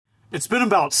It's been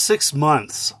about 6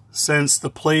 months since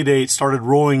the Playdate started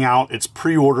rolling out its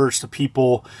pre-orders to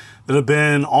people that have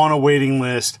been on a waiting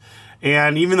list.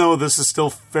 And even though this is still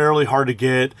fairly hard to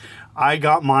get, I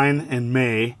got mine in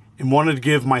May and wanted to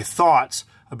give my thoughts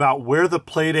about where the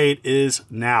Playdate is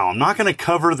now. I'm not going to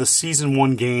cover the Season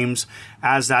 1 games,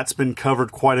 as that's been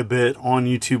covered quite a bit on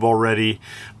YouTube already,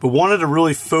 but wanted to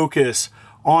really focus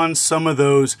on some of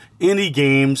those indie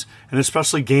games, and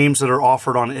especially games that are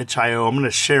offered on itch.io. I'm going to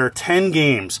share 10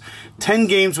 games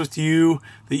with you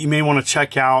that you may want to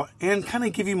check out and kind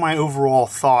of give you my overall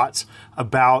thoughts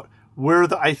about where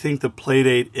I think the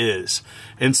Playdate is.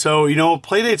 And so, you know,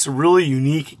 Playdate's a really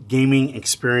unique gaming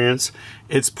experience.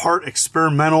 It's part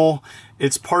experimental,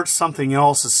 it's part something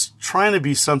else. It's trying to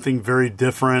be something very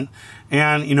different.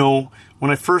 And, you know,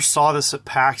 when I first saw this at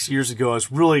PAX years ago, I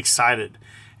was really excited.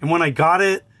 And when I got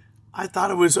it, I thought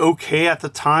it was okay at the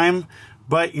time.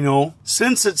 But, you know,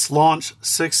 since its launch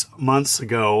 6 months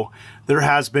ago, there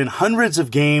has been hundreds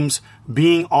of games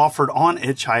being offered on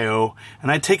itch.io.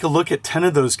 And I take a look at 10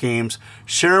 of those games,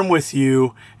 share them with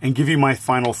you, and give you my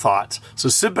final thoughts. So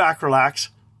sit back, relax.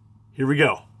 Here we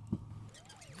go.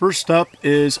 First up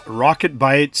is Rocket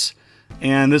Bytes.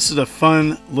 And this is a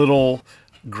fun little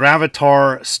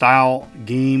Gravatar style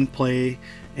gameplay.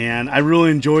 And I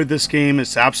really enjoyed this game.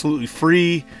 It's absolutely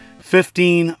free,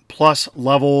 15 plus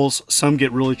levels. Some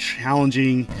get really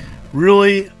challenging.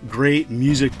 Really great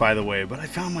music, by the way. But I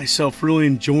found myself really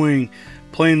enjoying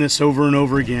playing this over and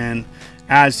over again,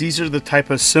 as these are the type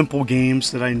of simple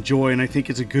games that I enjoy, and I think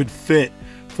it's a good fit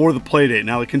for the Playdate.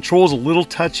 Now, the control's a little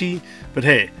touchy, but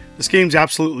hey, this game's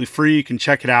absolutely free. You can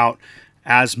check it out.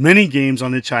 As many games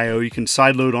on itch.io, you can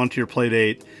sideload onto your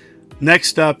Playdate.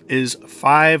 Next up is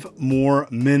 5 More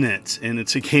Minutes, and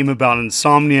it's a game about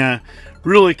insomnia.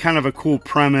 Really kind of a cool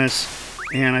premise,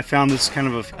 and I found this kind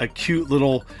of a cute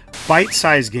little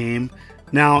bite-sized game.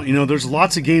 Now, you know, there's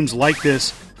lots of games like this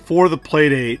for the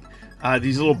Playdate,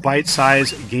 these little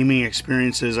bite-sized gaming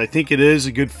experiences. I think it is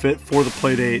a good fit for the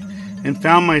Playdate, and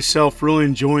found myself really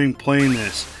enjoying playing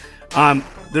this.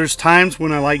 There's times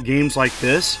when I like games like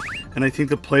this, and I think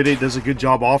the Playdate does a good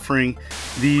job offering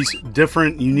these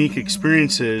different, unique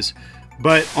experiences.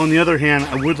 But on the other hand,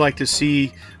 I would like to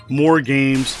see more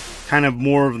games, kind of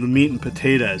more of the meat and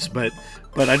potatoes. But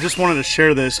I just wanted to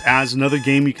share this as another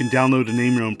game you can download to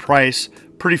name your own price.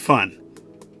 Pretty fun.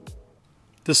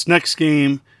 This next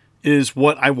game is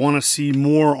what I want to see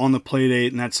more on the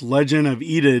Playdate, and that's Legend of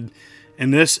Etad.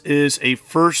 And this is a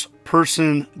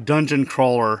first-person dungeon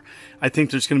crawler. I think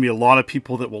there's going to be a lot of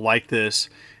people that will like this.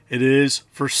 It is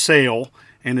for sale,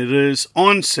 and it is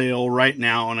on sale right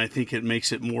now, and I think it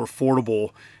makes it more affordable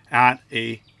at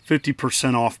a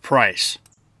 50% off price.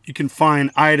 You can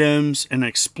find items and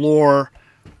explore.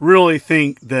 Really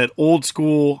think that old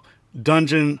school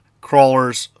dungeon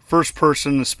crawlers, first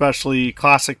person especially,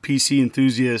 classic PC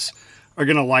enthusiasts, are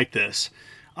going to like this.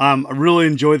 I really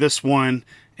enjoy this one,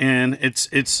 and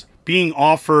it's being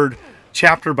offered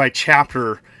chapter by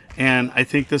chapter. And I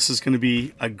think this is going to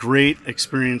be a great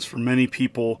experience for many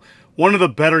people. One of the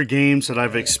better games that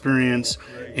I've experienced.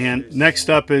 And next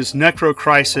up is Necro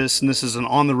Crisis, and this is an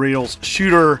on-the-rails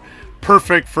shooter,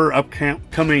 perfect for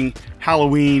upcoming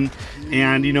Halloween.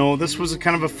 And, you know, this was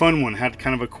kind of a fun one. Had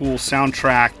kind of a cool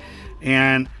soundtrack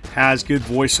and has good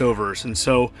voiceovers. And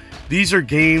so these are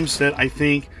games that I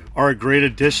think are a great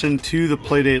addition to the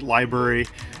Playdate library,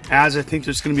 as I think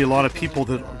there's going to be a lot of people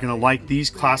that are going to like these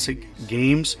classic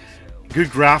games. Good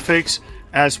graphics,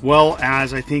 as well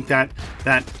as I think that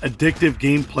addictive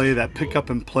gameplay, that pick up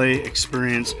and play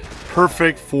experience,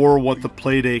 perfect for what the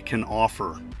Playdate can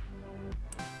offer.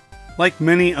 Like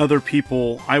many other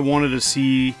people, I wanted to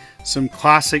see some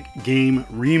classic game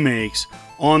remakes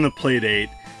on the Playdate,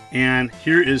 and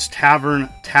here is Tavern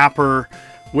Tapper,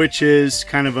 which is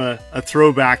kind of a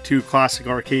throwback to a classic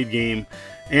arcade game.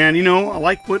 And, you know, I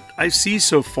like what I see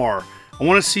so far. I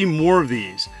want to see more of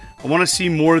these. I want to see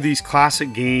more of these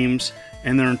classic games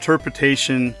and their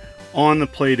interpretation on the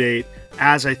Playdate,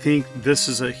 as I think this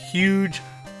is a huge,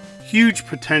 huge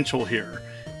potential here.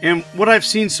 And what I've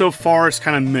seen so far is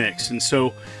kind of mixed. And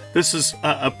so this is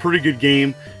a pretty good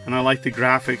game, and I like the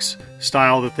graphics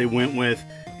style that they went with,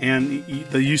 and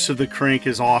the use of the crank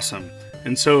is awesome.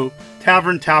 And so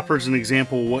Tavern Tapper is an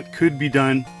example of what could be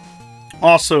done.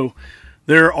 Also,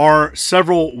 there are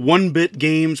several 1-bit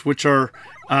games which are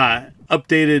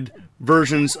updated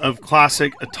versions of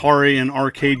classic Atari and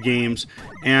arcade games,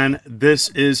 and this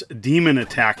is Demon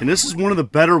Attack. And this is one of the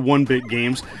better 1-bit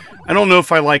games. I don't know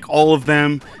if I like all of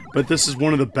them, but this is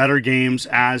one of the better games,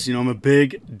 as, you know, I'm a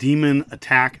big Demon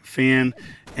Attack fan,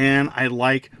 and I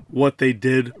like what they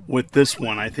did with this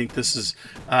one. I think this is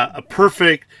a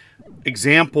perfect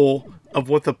example of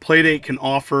what the Playdate can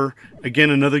offer. Again,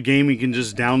 another game you can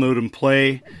just download and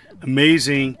play.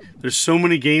 Amazing. There's so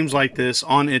many games like this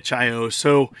on itch.io,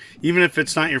 so even if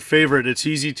it's not your favorite, it's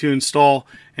easy to install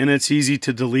and it's easy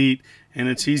to delete, and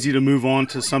it's easy to move on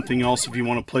to something else if you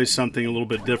want to play something a little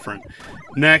bit different.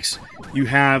 Next, you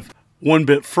have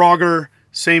OneBit Frogger,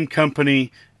 same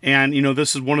company, and you know,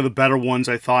 this is one of the better ones.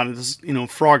 I thought this, you know,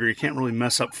 Frogger, you can't really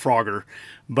mess up Frogger,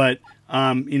 but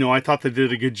you know, I thought they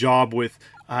did a good job with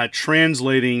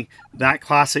translating that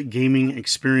classic gaming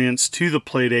experience to the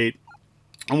Playdate.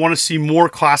 I want to see more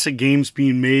classic games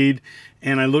being made,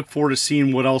 and I look forward to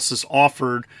seeing what else is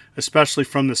offered, especially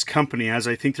from this company, as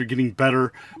I think they're getting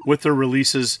better with their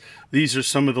releases. These are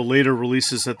some of the later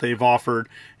releases that they've offered,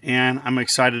 and I'm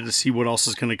excited to see what else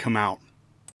is going to come out.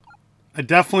 I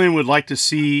definitely would like to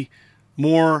see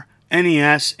more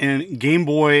NES and Game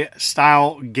Boy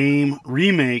style game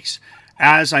remakes,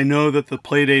 as I know that the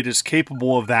Playdate is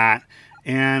capable of that,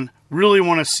 and really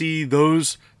want to see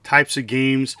those types of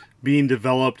games being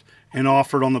developed and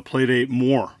offered on the Playdate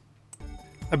more.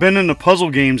 I've been into puzzle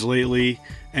games lately,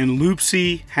 and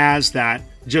Loopsy has that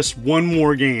just one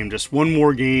more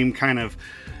game kind of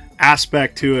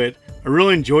aspect to it. I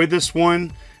really enjoyed this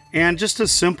one, and just a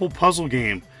simple puzzle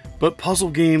game. But puzzle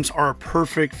games are a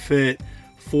perfect fit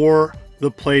for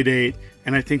the Playdate,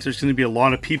 and I think there's going to be a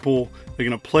lot of people that are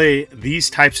going to play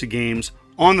these types of games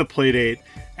on the Playdate,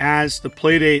 as the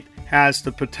Playdate has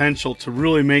the potential to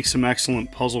really make some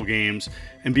excellent puzzle games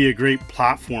and be a great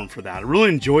platform for that. I really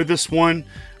enjoyed this one.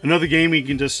 Another game you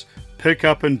can just pick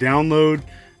up and download,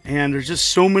 and there's just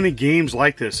so many games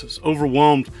like this. I was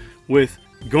overwhelmed with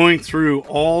going through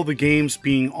all the games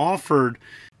being offered.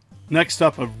 Next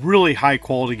up, a really high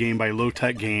quality game by Low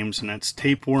Tech Games, and that's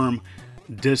Tapeworm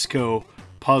Disco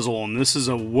Puzzle. And this is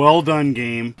a well done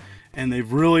game, and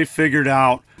they've really figured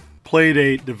out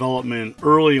Playdate development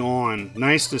early on.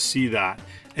 Nice to see that.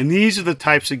 And these are the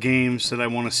types of games that I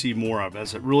want to see more of,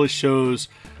 as it really shows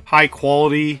high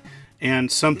quality and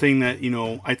something that, you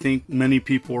know, I think many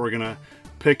people are going to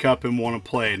pick up and want to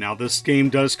play. Now, this game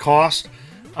does cost.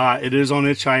 It is on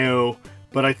itch.io,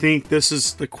 but I think this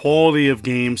is the quality of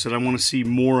games that I want to see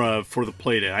more of for the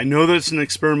Playdate. I know that it's an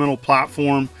experimental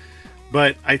platform,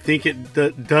 but I think it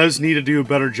does need to do a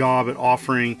better job at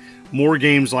offering more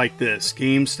games like this,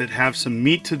 games that have some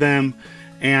meat to them,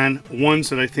 and ones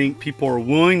that I think people are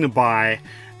willing to buy,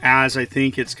 as I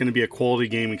think it's going to be a quality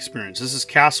game experience. This is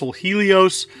Castle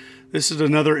Helios. This is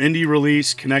another indie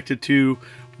release connected to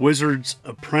Wizard's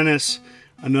Apprentice,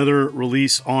 another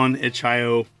release on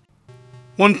itch.io.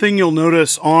 One thing you'll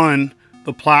notice on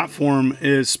the platform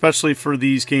is, especially for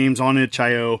these games on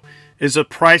itch.io, is the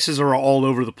prices are all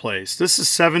over the place. This is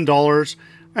 $7.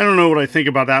 I don't know what I think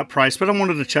about that price, but I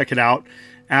wanted to check it out,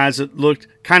 as it looked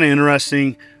kind of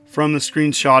interesting from the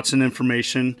screenshots and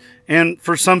information. And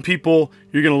for some people,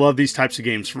 you're going to love these types of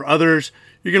games. For others,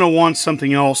 you're going to want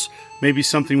something else, maybe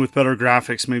something with better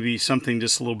graphics, maybe something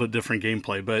just a little bit different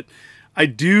gameplay. But I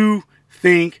do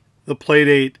think the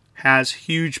Playdate has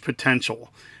huge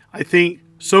potential. I think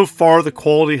so far the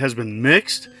quality has been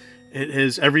mixed. It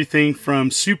is everything from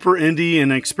super indie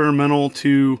and experimental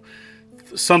to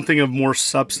something of more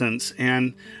substance,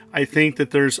 and I think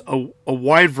that there's a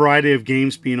wide variety of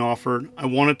games being offered. I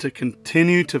want it to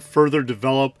continue to further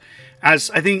develop, as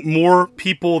I think more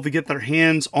people that get their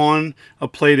hands on a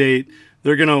Playdate,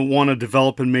 they're going to want to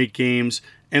develop and make games,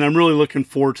 and I'm really looking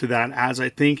forward to that, as I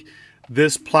think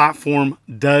this platform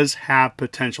does have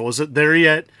potential. Is it there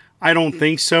yet? I don't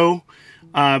think so,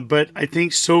 but I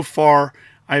think so far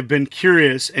I've been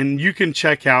curious, and you can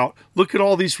check out, look at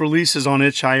all these releases on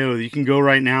itch.io. You can go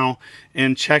right now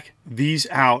and check these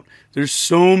out. There's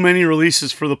so many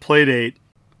releases for the Playdate.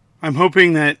 I'm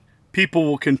hoping that people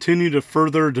will continue to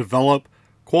further develop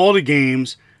quality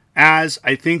games, as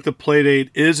I think the Playdate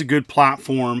is a good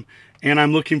platform, and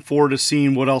I'm looking forward to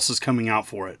seeing what else is coming out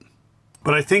for it.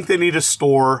 But I think they need a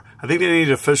store. I think they need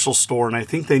an official store, and I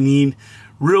think they need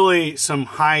really some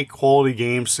high quality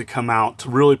games to come out to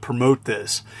really promote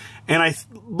this. And I'm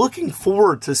looking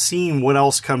forward to seeing what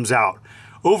else comes out.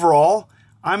 Overall,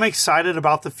 I'm excited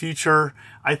about the future.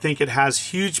 I think it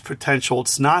has huge potential.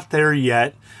 It's not there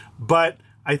yet, but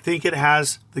I think it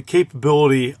has the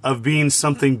capability of being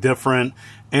something different,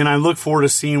 and I look forward to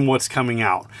seeing what's coming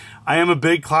out. I am a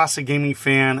big classic gaming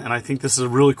fan, and I think this is a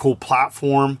really cool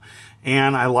platform,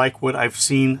 and I like what I've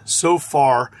seen so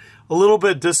far. A little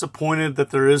bit disappointed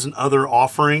that there isn't other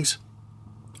offerings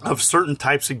of certain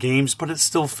types of games, but it's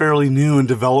still fairly new in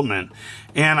development.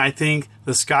 And I think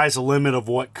the sky's the limit of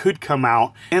what could come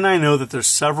out. And I know that there's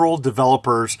several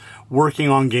developers working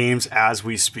on games as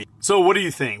we speak. So what do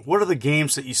you think? What are the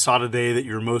games that you saw today that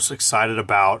you're most excited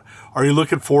about? Are you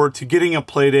looking forward to getting a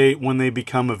Playdate when they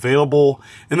become available?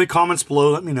 In the comments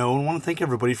below, let me know. And I want to thank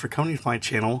everybody for coming to my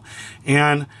channel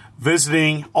and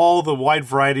visiting all the wide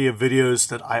variety of videos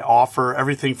that I offer,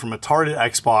 everything from Atari to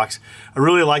Xbox. I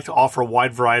really like to offer a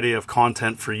wide variety of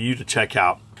content for you to check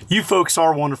out. You folks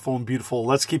are wonderful and beautiful.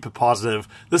 Let's keep it positive.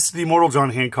 This is the Immortal John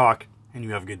Hancock, and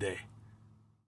you have a good day.